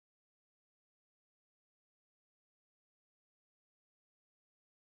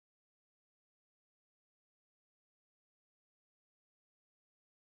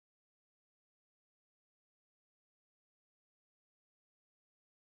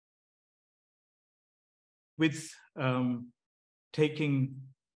with taking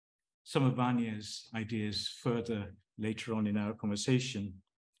some of Vanya's ideas further later on in our conversation,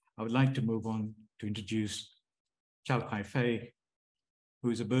 I would like to move on to introduce Choy Ka Fai, who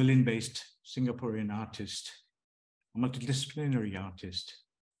is a Berlin-based Singaporean artist, a multidisciplinary artist,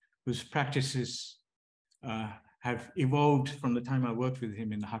 whose practices have evolved from the time I worked with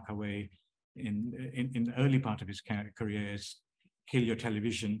him in the Hakaway in the early part of his career as Kill Your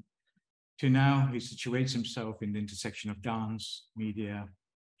Television, to now he situates himself in the intersection of dance, media,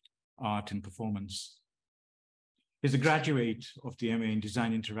 art, and performance. He's a graduate of the MA in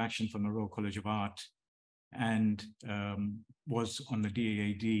Design Interaction from the Royal College of Art and was on the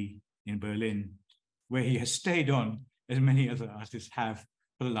DAAD in Berlin, where he has stayed on, as many other artists have,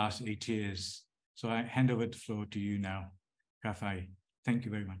 for the last 8 years. So I hand over the floor to you now, Ka Fai. Thank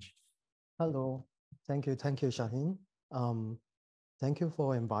you very much. Hello, thank you, Shaheen. Thank you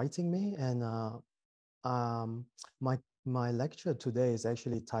for inviting me. And my lecture today is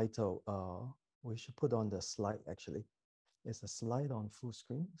actually titled, we should put on the slide actually. It's a slide on full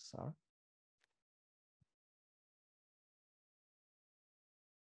screen, sorry.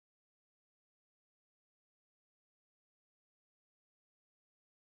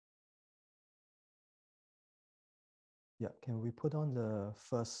 Yeah, can we put on the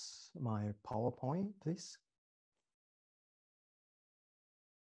first, my PowerPoint, please?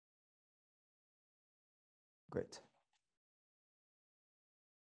 Great.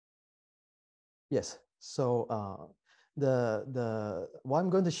 Yes, so what I'm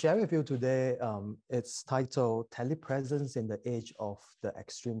going to share with you today, it's titled Telepresence in the Age of the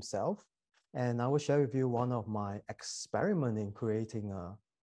Extreme Self. And I will share with you one of my experiments in creating a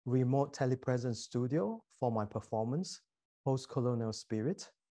remote telepresence studio for my performance, Post-Colonial Spirit,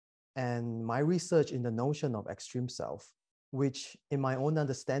 and my research in the notion of extreme self, which in my own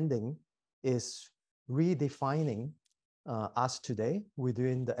understanding is redefining us today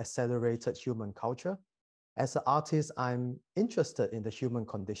within the accelerated human culture. As an artist, I'm interested in the human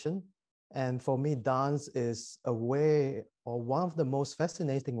condition. And for me, dance is a way, or one of the most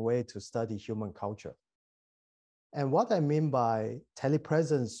fascinating way to study human culture. And what I mean by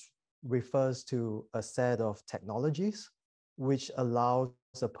telepresence refers to a set of technologies which allows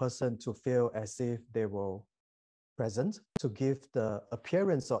a person to feel as if they were present, to give the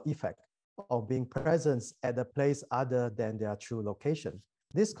appearance or effect of being present at a place other than their true location.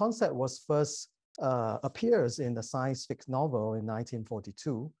 This concept was first appears in the science fiction novel in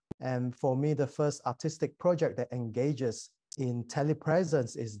 1942. And for me, the first artistic project that engages in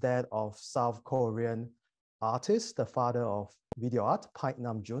telepresence is that of South Korean artist, the father of video art, Paik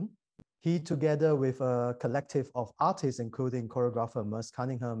Nam-jun. He, together with a collective of artists, including choreographer Merce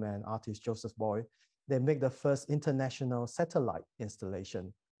Cunningham and artist Joseph Boy, they make the first international satellite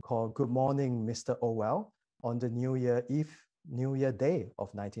installation called Good Morning, Mr. Orwell, on the New Year Eve, New Year Day of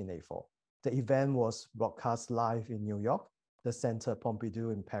 1984. The event was broadcast live in New York, the Centre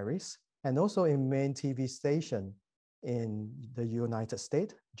Pompidou in Paris, and also in main TV station in the United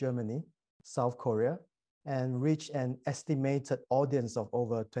States, Germany, South Korea, and reached an estimated audience of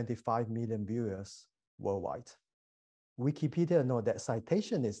over 25 million viewers worldwide. Wikipedia notes that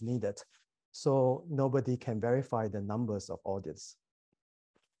citation is needed, so nobody can verify the numbers of audience.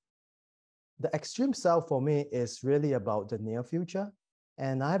 The extreme self for me is really about the near future,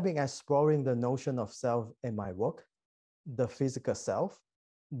 and I've been exploring the notion of self in my work, the physical self,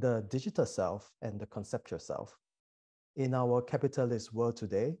 the digital self, and the conceptual self. In our capitalist world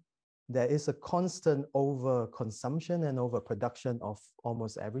today, there is a constant overconsumption and overproduction of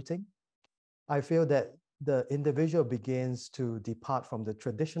almost everything. I feel that the individual begins to depart from the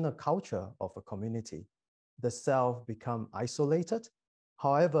traditional culture of a community. The self becomes isolated.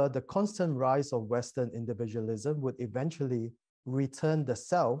 However, the constant rise of Western individualism would eventually return the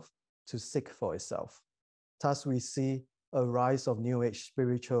self to seek for itself. Thus, we see a rise of New Age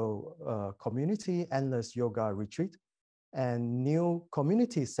spiritual community, endless yoga retreat, and new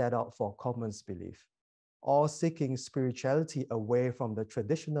communities set out for common belief, all seeking spirituality away from the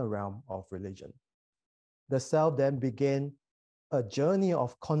traditional realm of religion. The self then began a journey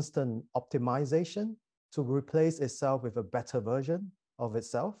of constant optimization to replace itself with a better version of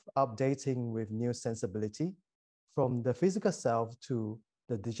itself, updating with new sensibility from the physical self to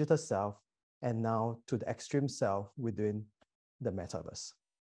the digital self, and now to the extreme self within the metaverse.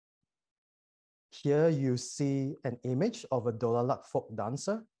 Here you see an image of a Dolalak folk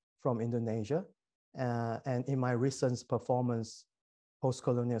dancer from Indonesia. And in my recent performance,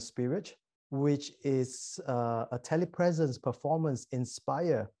 Post-Colonial Spirit, which is a telepresence performance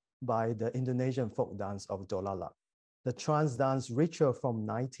inspired by the Indonesian folk dance of Dolalak. The trance dance ritual from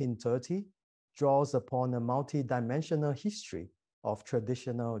 1930 draws upon a multi-dimensional history of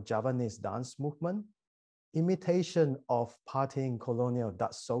traditional Javanese dance movement, imitation of partying colonial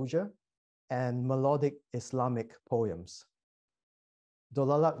Dutch soldier, and melodic Islamic poems.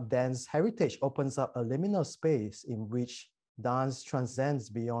 Dolalak dance heritage opens up a liminal space in which dance transcends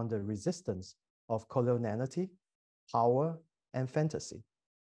beyond the resistance of coloniality, power, and fantasy.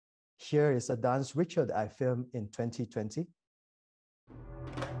 Here is a dance ritual that I filmed in 2020.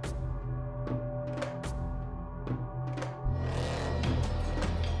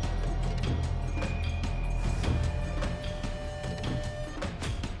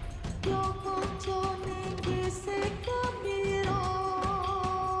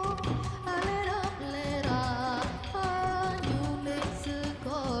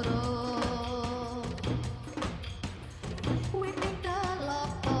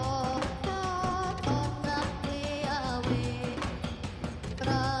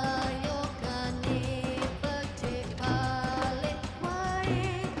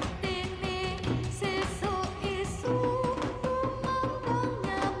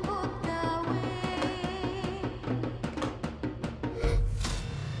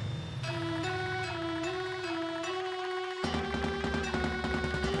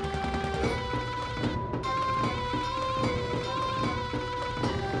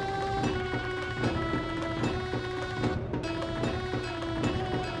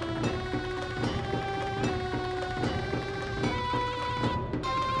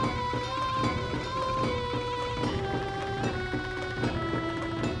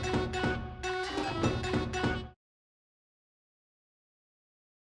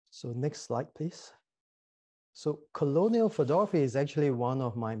 So next slide, please. So colonial photography is actually one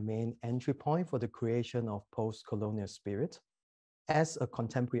of my main entry point for the creation of post-colonial spirit. As a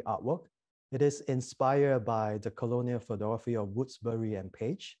contemporary artwork, it is inspired by the colonial photography of Woodsbury and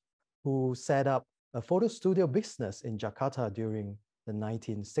Page, who set up a photo studio business in Jakarta during the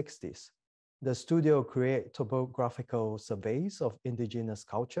 1960s. The studio created topographical surveys of indigenous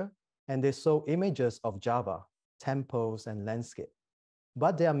culture, and they saw images of Java, temples, and landscape.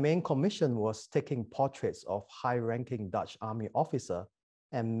 But their main commission was taking portraits of high-ranking Dutch army officers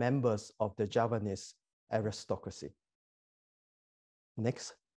and members of the Javanese aristocracy.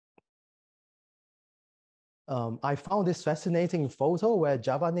 Next. I found this fascinating photo where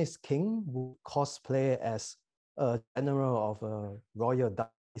Javanese king would cosplay as a general of a royal Dutch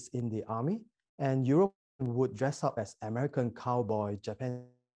East India army, and Europe would dress up as American cowboy, Japanese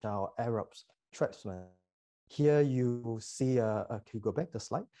Arabs, tribesmen. Here you see, can you go back the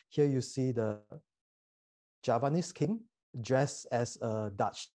slide? Here you see the Javanese king dressed as a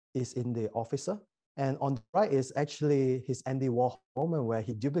Dutch East India officer. And on the right is actually his Andy Warhol moment where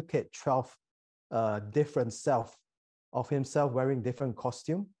he duplicates 12 different self of himself wearing different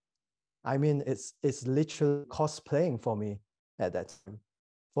costume. I mean, it's literally cosplaying for me at that time.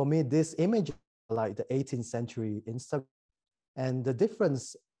 For me, this image is like the 18th century Instagram. And the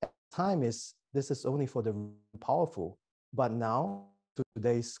difference at the time is this is only for the powerful. But now, to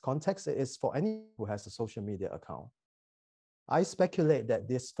today's context, it is for anyone who has a social media account. I speculate that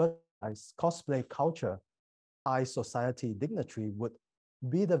this first cosplay culture, high society dignitary would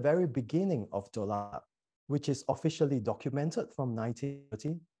be the very beginning of Dolalak, which is officially documented from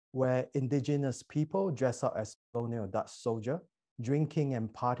 1930, where indigenous people dress up as colonial Dutch soldier, drinking and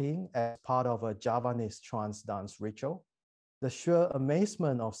partying as part of a Javanese trance dance ritual. The sheer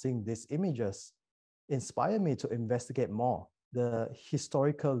amazement of seeing these images inspired me to investigate more the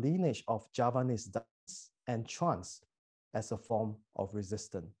historical lineage of Javanese dance and trance as a form of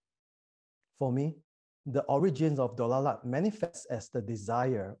resistance. For me, the origins of Dolalak manifest as the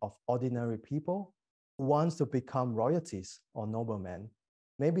desire of ordinary people who wants to become royalties or noblemen.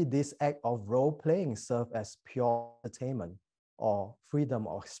 Maybe this act of role-playing serves as pure entertainment or freedom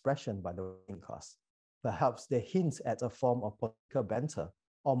of expression by the working class. Perhaps they hint at a form of political banter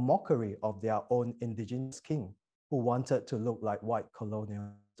or mockery of their own indigenous king who wanted to look like white colonial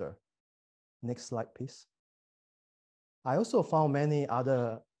master. Next slide, please. I also found many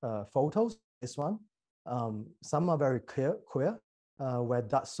other photos. This one, some are very queer, where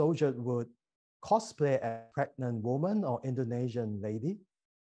Dutch soldiers would cosplay as a pregnant woman or Indonesian lady.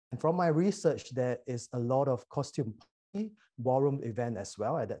 And from my research, there is a lot of costume party, ballroom event as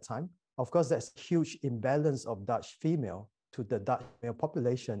well at that time. Of course, there's a huge imbalance of Dutch female to the Dutch male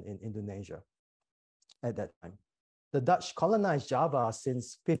population in Indonesia at that time. The Dutch colonized Java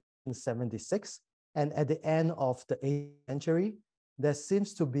since 1576, and at the end of the 18th century, there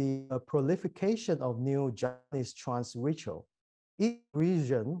seems to be a proliferation of new Javanese trance ritual. Each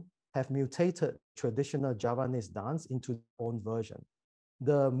region have mutated traditional Javanese dance into their own version.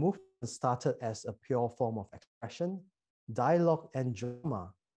 The movement started as a pure form of expression, dialogue, and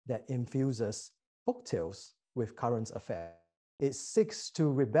drama that infuses folktales with current affairs. It seeks to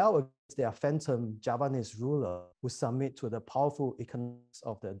rebel against their phantom Javanese ruler who submit to the powerful economics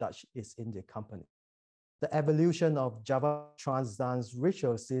of the Dutch East India Company. The evolution of Java trance dance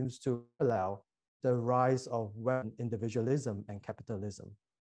ritual seems to parallel the rise of Western individualism and capitalism.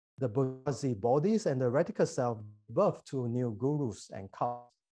 The bourgeoisie bodies and the radical self give birth to new gurus and cults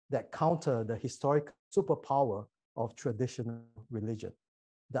that counter the historic superpower of traditional religion.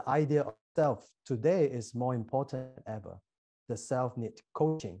 The idea of self today is more important than ever. The self needs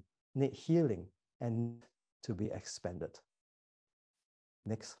coaching, needs healing, and need to be expanded.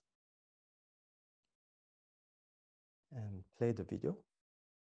 Next. And play the video.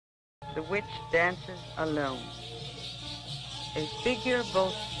 The witch dances alone, a figure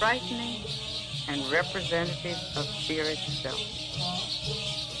both frightening and representative of spirit self.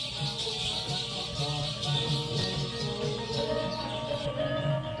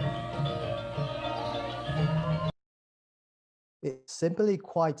 It's simply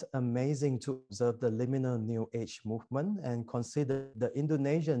quite amazing to observe the liminal New Age movement and consider the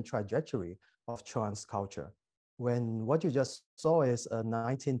Indonesian trajectory of trance culture. When what you just saw is a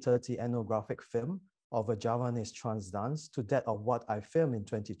 1930 ethnographic film of a Javanese trance dance to that of what I filmed in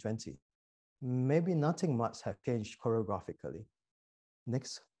 2020. Maybe nothing much has changed choreographically.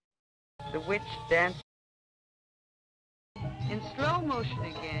 Next. The witch dance. In slow motion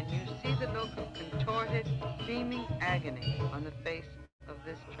again, you see the look of contorted, seeming agony on the face of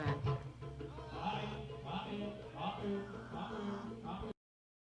this trancer.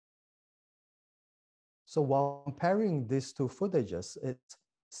 So while comparing these two footages, it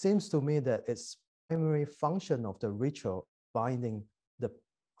seems to me that its primary function of the ritual binding the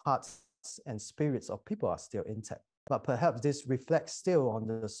hearts and spirits of people are still intact. But perhaps this reflects still on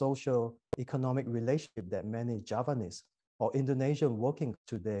the social economic relationship that many Javanese or Indonesian working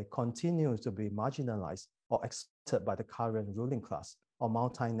today continue to be marginalized or exploited by the current ruling class or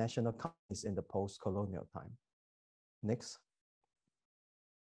multinational companies in the post-colonial time. Next.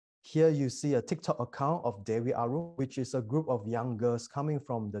 Here you see a TikTok account of Dewi Arum, which is a group of young girls coming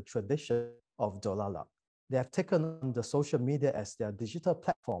from the tradition of Dolalak. They have taken on the social media as their digital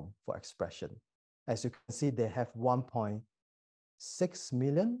platform for expression. As you can see, they have 1.6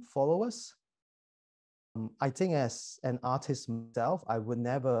 million followers. I think as an artist myself, I would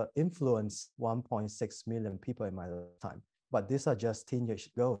never influence 1.6 million people in my lifetime. But these are just teenage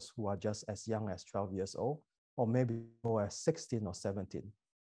girls who are just as young as 12 years old, or maybe more as 16 or 17.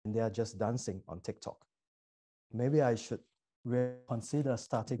 And they are just dancing on TikTok. Maybe I should consider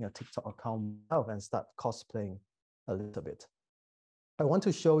starting a TikTok account myself and start cosplaying a little bit. I want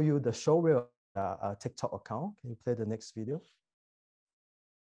to show you the showreel TikTok account. Can you play the next video?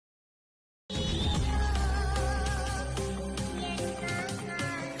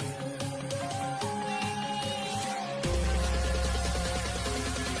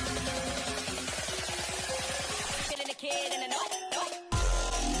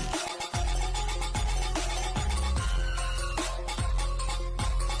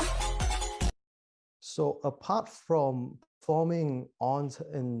 So apart from performing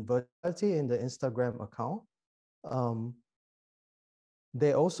in virtuality in the Instagram account,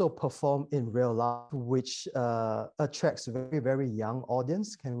 they also perform in real life, which attracts very, very young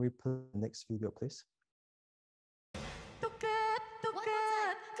audience. Can we play the next video, please?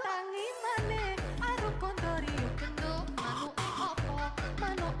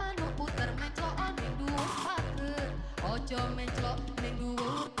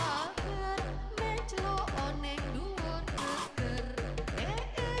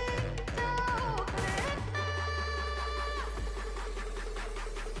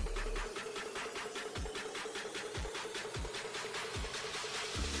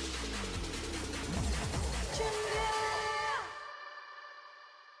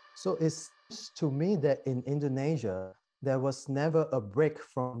 So it seems to me that in Indonesia, there was never a break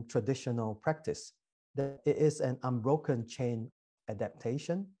from traditional practice, that it is an unbroken chain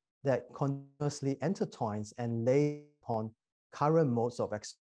adaptation that continuously intertwines and lays upon current modes of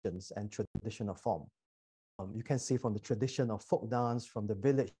expressions and traditional form. You can see from the tradition of folk dance, from the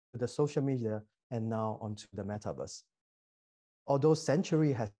village to the social media, and now onto the metaverse. Although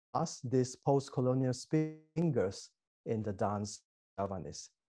century has passed, this post-colonial spirit lingers in the dance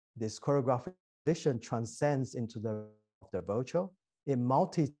Javanese. This choreographic tradition transcends into the virtual. It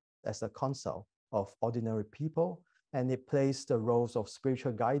multi as a console of ordinary people, and it plays the roles of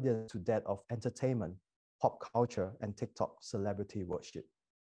spiritual guidance to that of entertainment, pop culture, and TikTok celebrity worship.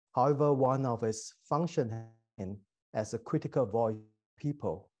 However, one of its functions as a critical voice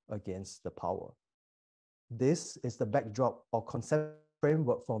people against the power. This is the backdrop or concept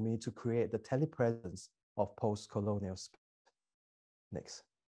framework for me to create the telepresence of post-colonial spirit. Next.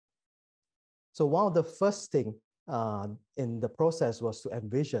 So one of the first things in the process was to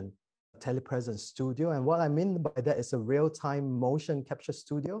envision a telepresence studio. And what I mean by that is a real-time motion capture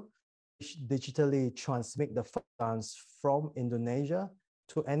studio, which digitally transmit the folk dance from Indonesia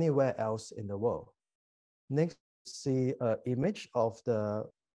to anywhere else in the world. Next, see an image of the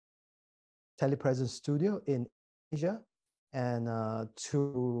telepresence studio in Asia. And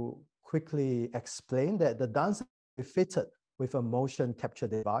to quickly explain that the dancer is fitted with a motion capture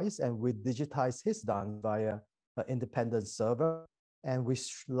device, and we digitize his dance via an independent server, and we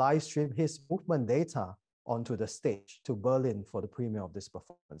live stream his movement data onto the stage to Berlin for the premiere of this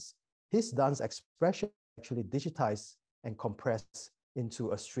performance. His dance expression actually digitized and compressed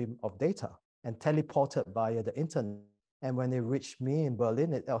into a stream of data and teleported via the internet. And when it reached me in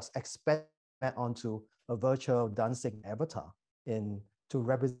Berlin, it was expanded onto a virtual dancing avatar to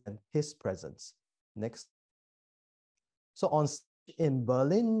represent his presence. Next. So in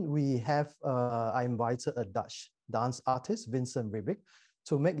Berlin, we have, I invited a Dutch dance artist, Vincent Ribik,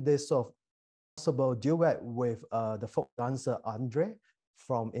 to make this sort of possible duet with the folk dancer Andre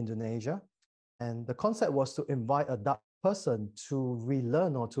from Indonesia. And the concept was to invite a Dutch person to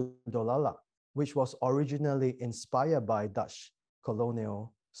relearn or to dolalak, which was originally inspired by Dutch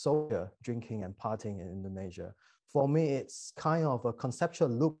colonial soldier drinking and partying in Indonesia. For me, it's kind of a conceptual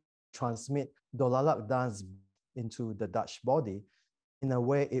loop to transmit dolalak dance into the Dutch body. In a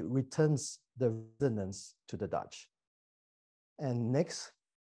way, it returns the resonance to the Dutch. And next,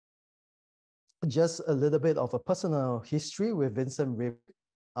 just a little bit of a personal history with Vincent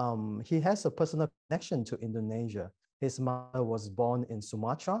Ribik. He has a personal connection to Indonesia. His mother was born in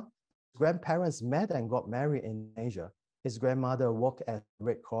Sumatra. His grandparents met and got married in Asia. His grandmother worked at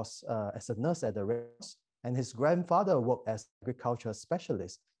Red Cross as a nurse at the Red Cross, and his grandfather worked as agricultural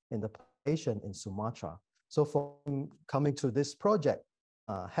specialist in the plantation in Sumatra. So for him, coming to this project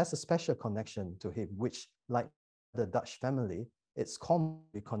has a special connection to him, which, like the Dutch family, it's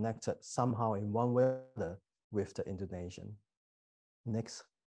commonly connected somehow in one way or other with the Indonesian. Next.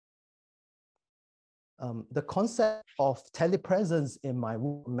 The concept of telepresence in my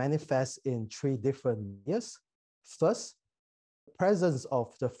work manifests in 3 different layers. First, the presence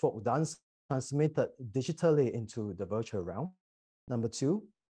of the folk dance transmitted digitally into the virtual realm. Number 2,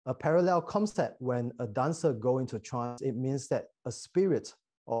 a parallel concept when a dancer goes into trance, it means that a spirit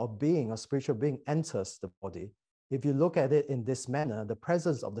or a being, a spiritual being enters the body. If you look at it in this manner, the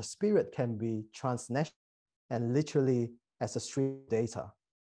presence of the spirit can be transnational and literally as a stream of data.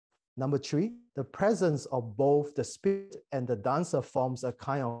 Number 3, the presence of both the spirit and the dancer forms a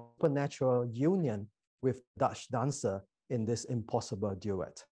kind of supernatural union with Dutch dancer in this impossible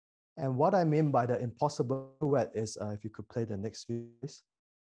duet. And what I mean by the impossible duet is, if you could play the next video, please.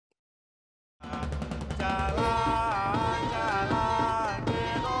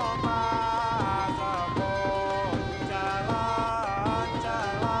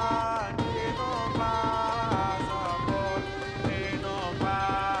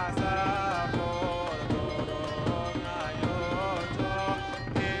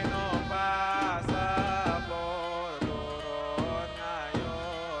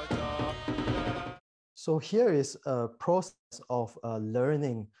 So here is a process of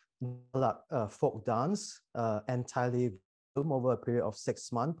learning folk dance entirely over a period of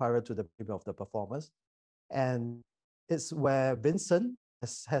 6 months prior to the period of the performance. And it's where Vincent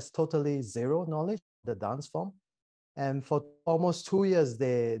has totally zero knowledge of the dance form. And for almost 2 years,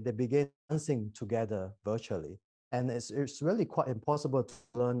 they began dancing together virtually. And it's really quite impossible to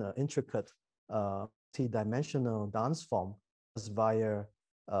learn an intricate multi-dimensional dance form just via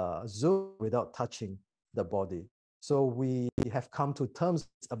Zoom without touching the body. So we have come to terms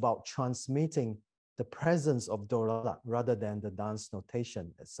about transmitting the presence of dolalak rather than the dance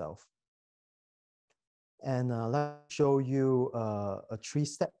notation itself. And let me show you a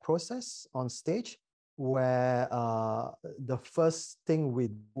 3-step process on stage where the first thing we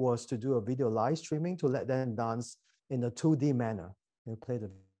did was to do a video live streaming to let them dance in a 2D manner. Can you play the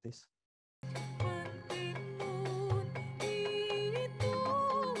video, please?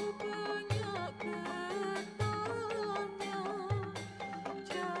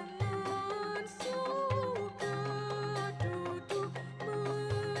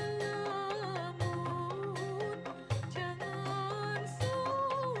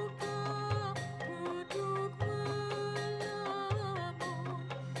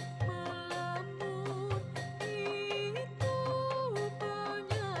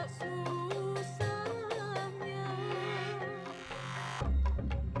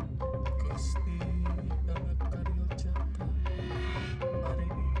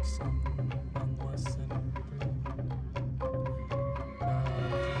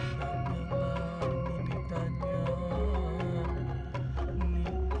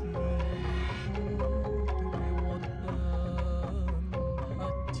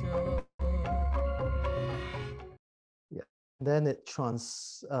 Then it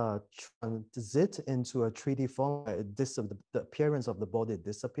transits into a 3D form where the appearance of the body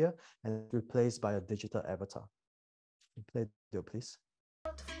disappears and replaced by a digital avatar. Play the video, please.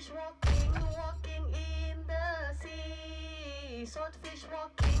 Swordfish walking in the sea. Swordfish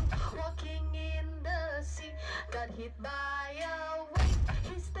walking in the sea. Got hit by a wave.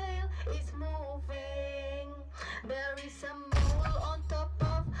 His tail is moving. There is a mole on top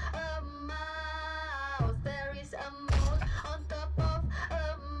of a mouse. There is a mole on top of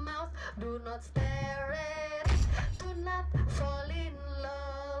a mouse. Do not stare at it. Do not fall in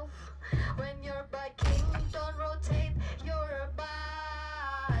love. When you're biking, don't rotate your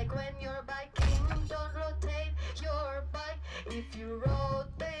bike. When you're biking, don't rotate your bike. If you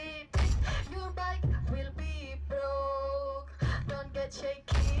rotate it, your bike will be broke. Don't get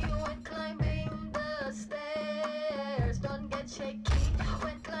shaky when climbing the stairs. Don't get shaky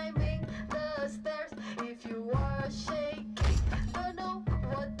when climbing the stairs. If you are shaky, don't know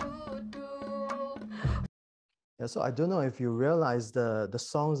what to do. Yeah, so I don't know if you realize the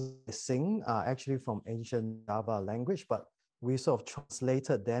songs they sing are actually from ancient Java language, but we sort of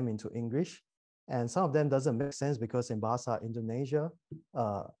translated them into English. And some of them doesn't make sense because in Bahasa Indonesia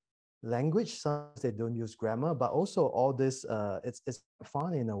language, sometimes they don't use grammar, but also all this, it's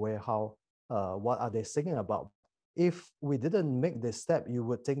fun in a way how, what are they singing about? If we didn't make this step, you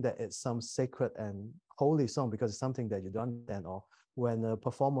would think that it's some sacred and holy song because it's something that you don't understand. Or when a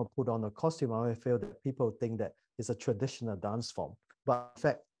performer put on a costume, I feel that people think that it's a traditional dance form. But in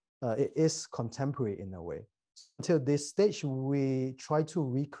fact, it is contemporary in a way. Until this stage, we try to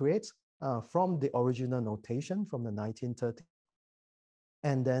recreate from the original notation from the 1930s.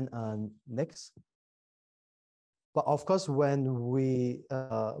 And then next. But of course, when we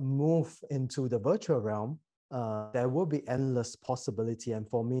move into the virtual realm, there will be endless possibility. And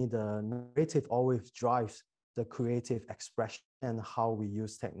for me, the narrative always drives the creative expression and how we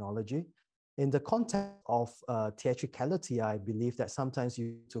use technology. In the context of theatricality, I believe that sometimes you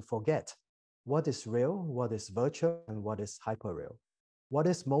need to forget what is real, what is virtual, and what is hyperreal. What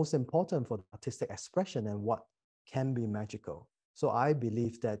is most important for the artistic expression and what can be magical. So I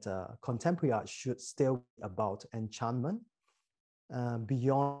believe that contemporary art should still be about enchantment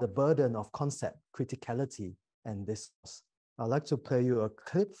beyond the burden of concept, criticality, and discourse. I'd like to play you a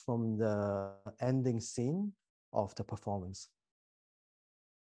clip from the ending scene of the performance.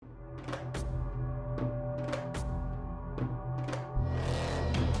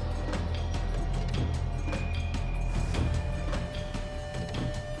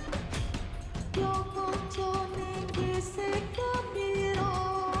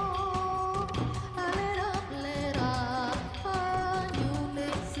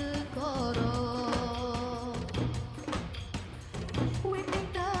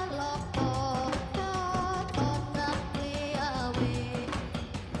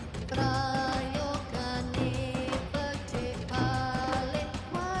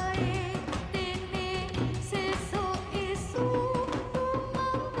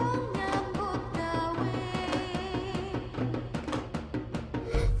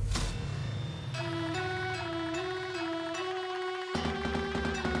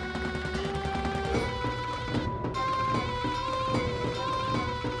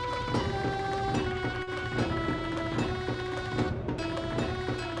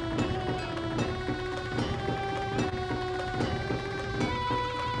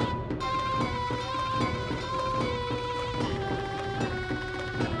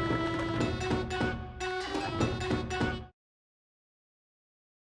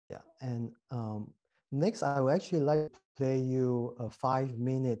 And next, I would actually like to play you a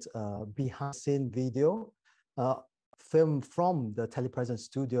 5-minute behind-the-scene video filmed from the Telepresence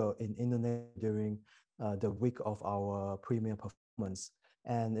studio in Indonesia during the week of our premiere performance.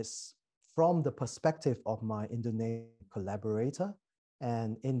 And it's from the perspective of my Indonesian collaborator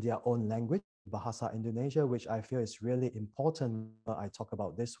and in their own language, Bahasa Indonesia, which I feel is really important when I talk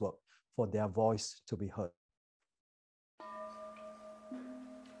about this work for their voice to be heard.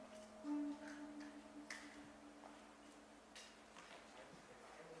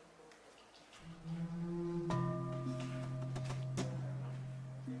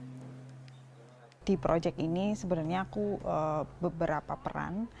 Di project ini sebenarnya aku beberapa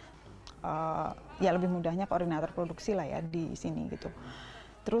peran, ya lebih mudahnya koordinator produksi lah ya di sini gitu.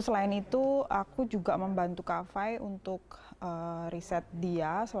 Terus selain itu aku juga membantu Ka Fai untuk riset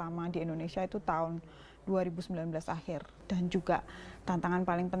dia selama di Indonesia itu tahun 2019 akhir. Dan juga tantangan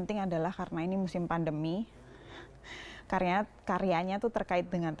paling penting adalah karena ini musim pandemi, karyanya tuh terkait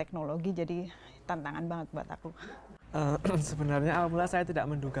dengan teknologi, jadi tantangan banget buat aku. Sebenarnya awal mula saya tidak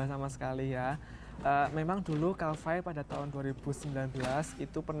menduga sama sekali ya Memang dulu Ka Fai pada tahun 2019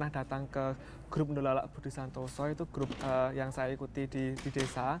 itu pernah datang ke grup Ndolalak Budi Santoso, itu grup yang saya ikuti di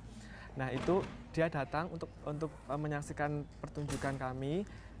desa. Nah itu dia datang untuk menyaksikan pertunjukan kami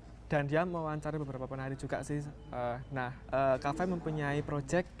dan dia mewawancari beberapa penari juga sih. Ka Fai mempunyai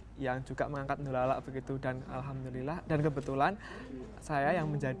proyek yang juga mengangkat Ndolalak begitu, dan alhamdulillah dan kebetulan saya yang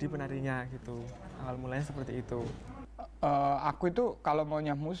menjadi penarinya gitu. Awal mulanya seperti itu. Aku itu kalau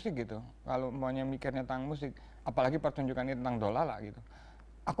maunya musik gitu, kalau maunya mikirnya tentang musik, apalagi pertunjukan ini tentang Ndolalak gitu,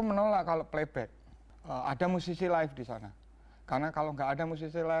 aku menolak kalau playback. Ada musisi live di sana, karena kalau nggak ada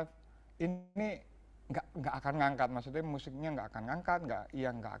musisi live, ini nggak akan ngangkat, maksudnya musiknya nggak akan ngangkat,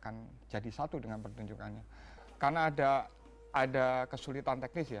 nggak akan jadi satu dengan pertunjukannya. Karena ada kesulitan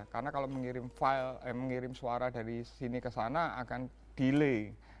teknis ya, karena kalau mengirim file, mengirim suara dari sini ke sana akan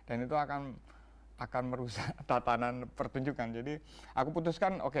delay, dan itu akan merusak tatanan pertunjukan. Jadi aku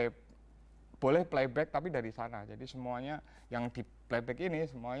putuskan oke, boleh playback tapi dari sana. Jadi semuanya yang di playback ini,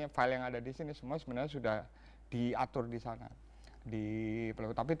 semuanya file yang ada di sini semua sebenarnya sudah diatur di sana.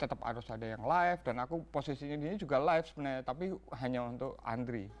 Tapi tetap harus ada yang live, dan aku posisinya ini juga live sebenarnya, tapi hanya untuk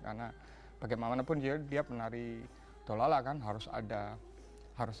Andri, karena bagaimanapun dia penari Ndolalak kan harus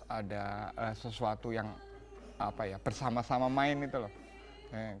ada sesuatu yang bersama-sama main itu loh.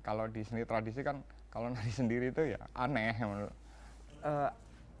 Kalau di seni tradisi kan, kalau nari sendiri itu ya aneh menurut.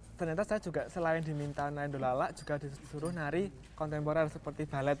 Ternyata saya juga selain diminta nari Ndolalak juga disuruh nari kontemporer seperti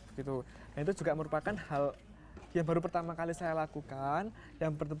balet gitu. Nah itu juga merupakan hal yang baru pertama kali saya lakukan,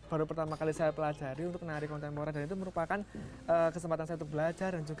 yang baru pertama kali saya pelajari untuk nari kontemporer, dan itu merupakan kesempatan saya untuk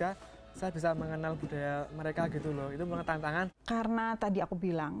belajar dan juga saya bisa mengenal budaya mereka gitu loh. Itu merupakan tantangan. Karena tadi aku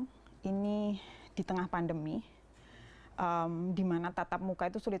bilang ini di tengah pandemi, di mana tatap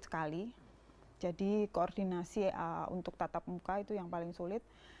muka itu sulit sekali. Jadi koordinasi untuk tatap muka itu yang paling sulit.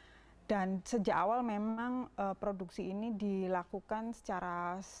 Dan sejak awal memang produksi ini dilakukan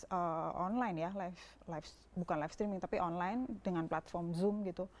secara online ya, bukan live streaming tapi online dengan platform Zoom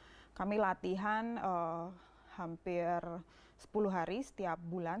gitu. Kami latihan hampir 10 hari setiap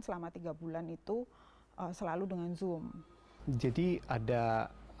bulan selama 3 bulan itu selalu dengan Zoom. Jadi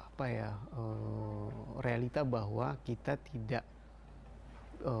ada realita bahwa kita tidak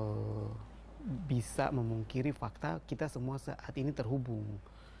bisa memungkiri fakta kita semua saat ini terhubung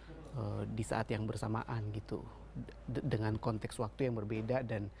di saat yang bersamaan gitu, dengan konteks waktu yang berbeda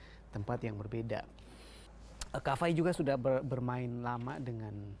dan tempat yang berbeda. Ka Fai juga sudah bermain lama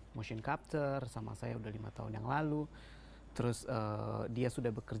dengan motion capture sama saya udah 5 tahun yang lalu. Terus dia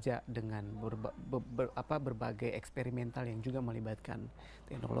sudah bekerja dengan berbagai eksperimental yang juga melibatkan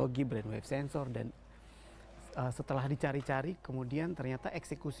teknologi, brainwave sensor, dan setelah dicari-cari kemudian ternyata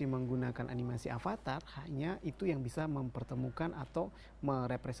eksekusi menggunakan animasi avatar hanya itu yang bisa mempertemukan atau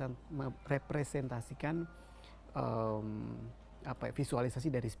merepresentasikan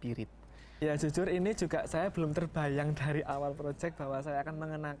visualisasi dari spirit. Ya jujur ini juga saya belum terbayang dari awal proyek bahwa saya akan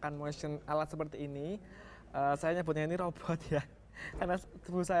mengenakan motion alat seperti ini. Saya nyebutnya ini robot ya, karena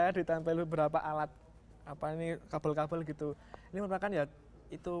tubuh saya ditempel beberapa alat kabel-kabel gitu. Ini merupakan ya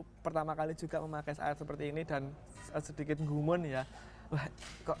itu pertama kali juga memakai alat seperti ini dan sedikit gumun ya. Wah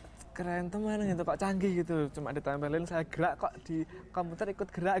kok keren teman gitu, kok canggih gitu. Cuma ditempelin saya gerak kok di komputer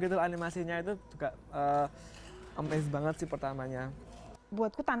ikut gerak gitu, animasinya itu juga amazing banget sih pertamanya.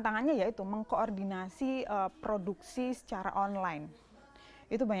 Buatku tantangannya yaitu mengkoordinasi produksi secara online.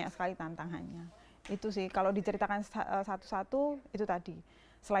 Itu banyak sekali tantangannya. Itu sih kalau diceritakan satu-satu itu tadi.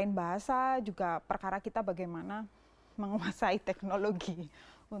 Selain bahasa juga perkara kita bagaimana menguasai teknologi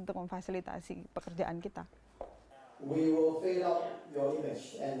untuk memfasilitasi pekerjaan kita. We will fade out your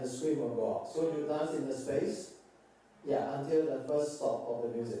image and the screen will go up. So you dance in the space, until the first stop of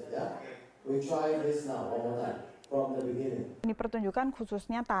the music. We try this now one more time from the beginning. Ini pertunjukan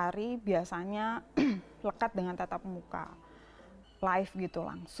khususnya tari biasanya lekat dengan tatap muka, live gitu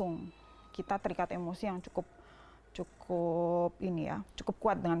langsung. Kita terikat emosi yang cukup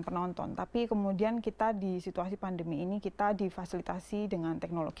kuat dengan penonton. Tapi kemudian kita di situasi pandemi ini kita difasilitasi dengan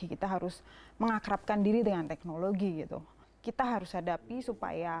teknologi. Kita harus mengakrabkan diri dengan teknologi gitu. Kita harus hadapi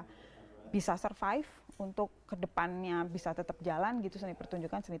supaya bisa survive untuk kedepannya bisa tetap jalan gitu seni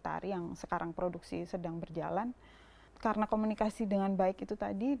pertunjukan, seni tari yang sekarang produksi sedang berjalan. Karena komunikasi dengan baik itu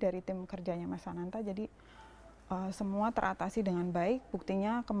tadi dari tim kerjanya Mas Ananta, jadi semua teratasi dengan baik.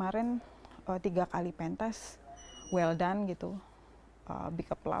 Buktinya kemarin 3 kali pentas, well done gitu, big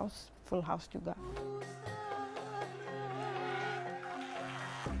applause, full house juga.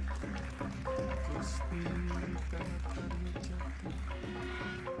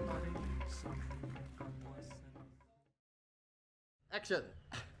 Action.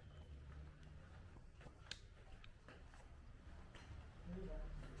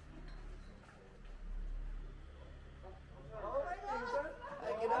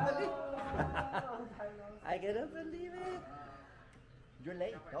 I cannot believe it. You're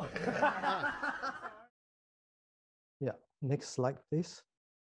late. No? Yeah, next slide, please.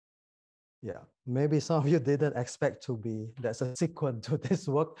 Yeah, maybe some of you didn't expect there's a sequence to this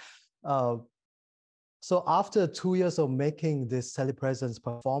work. So after 2 years of making this Telepresence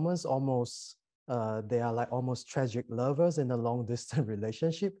performance, they are like almost tragic lovers in a long distance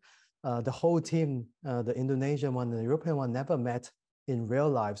relationship. The whole team, the Indonesian one and the European one, never met in real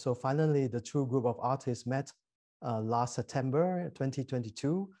life. So finally, the two group of artists met last September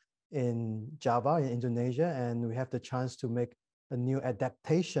 2022 in Java, in Indonesia, and we have the chance to make a new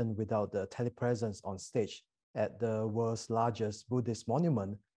adaptation without the Telepresence on stage at the world's largest Buddhist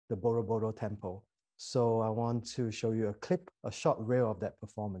monument, the Borobudur Temple. So I want to show you a short reel of that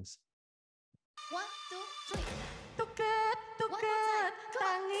performance. 1, 2, 3. Tuket, tuket,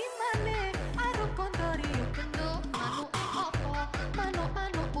 tangi mane, aru kondori kendo, manu opo,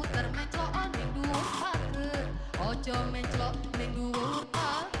 manu puter menclok ning dhuwur pager, ojo menclok ning dhuwur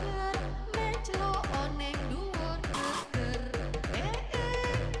pager, menclok ning dhuwur geger.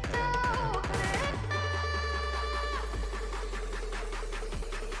 Jauh kereta.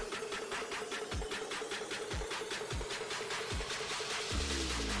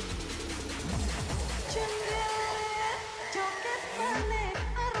 Joget balik,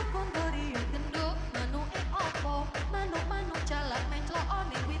 aru kondori kendo, manu opo, manu jalak menclok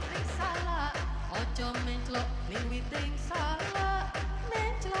ning witing salak, ojo menclok ning witing salak,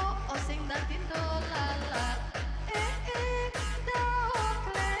 menclok sing dadi dolalak. Dawa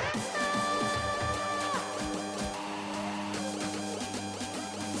kleta.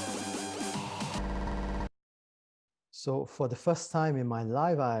 So for the first time in my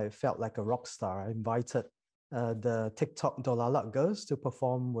life, I felt like a rock star. I invited the TikTok Dolalak girls to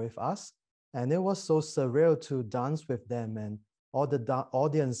perform with us. And it was so surreal to dance with them, and all the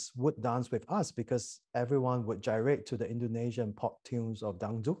audience would dance with us because everyone would gyrate to the Indonesian pop tunes of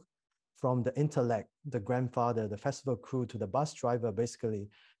Dangdut. From the intellect, the grandfather, the festival crew to the bus driver, basically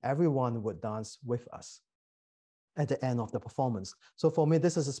everyone would dance with us at the end of the performance. So for me,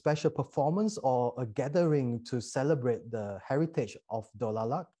 this is a special performance or a gathering to celebrate the heritage of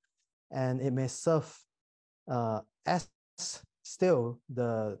Dolalak, and it may serve as still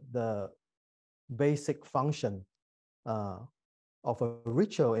the basic function of a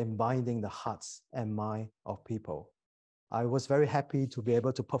ritual in binding the hearts and mind of people. I was very happy to be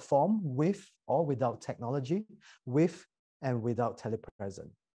able to perform with or without technology, with and without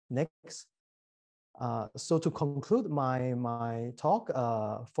telepresence. Next. So to conclude my talk,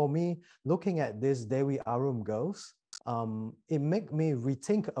 for me, looking at these Dewi Arum girls, it made me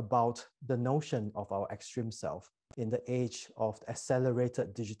rethink about the notion of our extreme self in the age of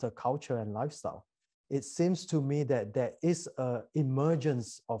accelerated digital culture and lifestyle. It seems to me that there is an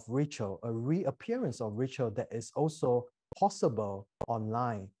emergence of ritual, a reappearance of ritual that is also possible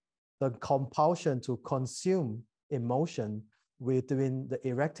online. The compulsion to consume emotion within the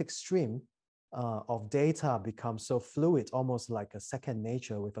erratic stream of data becomes so fluid, almost like a second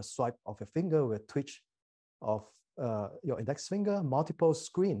nature. With a swipe of your finger, with twitch of your index finger, multiple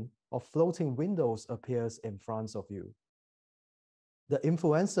screen of floating windows appears in front of you. The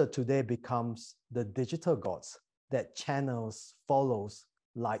influencer today becomes the digital gods that channels, follows,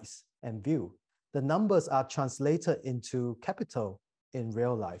 likes, and view. The numbers are translated into capital in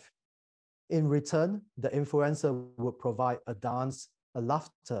real life. In return, the influencer would provide a dance, a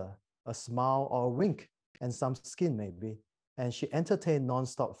laughter, a smile or a wink, and some skin maybe. And she entertained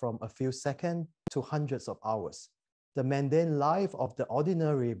nonstop from a few seconds to hundreds of hours. The mundane life of the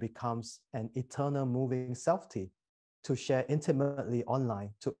ordinary becomes an eternal moving selfie to share intimately online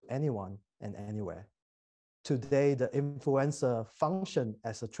to anyone and anywhere. Today, the influencer function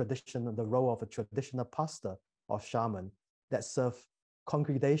as the role of a traditional pastor or shaman that serve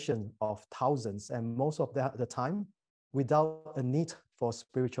congregation of thousands, and most of the time, without a need for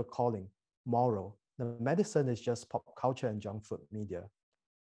spiritual calling, moral. The medicine is just pop culture and junk food media.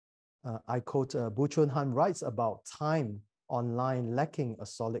 I quote, Bu Chun Han writes about time online lacking a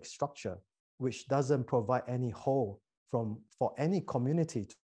solid structure, which doesn't provide any whole for any community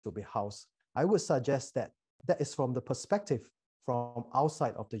to be housed. I would suggest that that is from the perspective from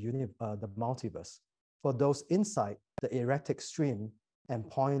outside of the multiverse. For those inside, the erratic stream and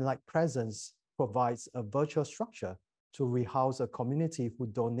point-like presence provides a virtual structure to rehouse a community who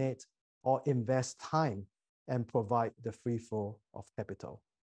donate or invest time and provide the free flow of capital.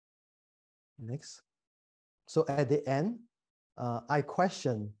 Next. So at the end, I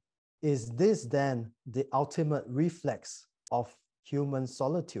question, is this then the ultimate reflex of human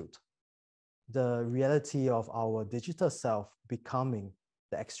solitude? The reality of our digital self becoming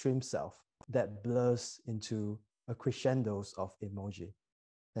the extreme self that blurs into a crescendos of emoji.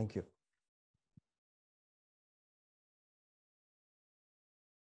 Thank you.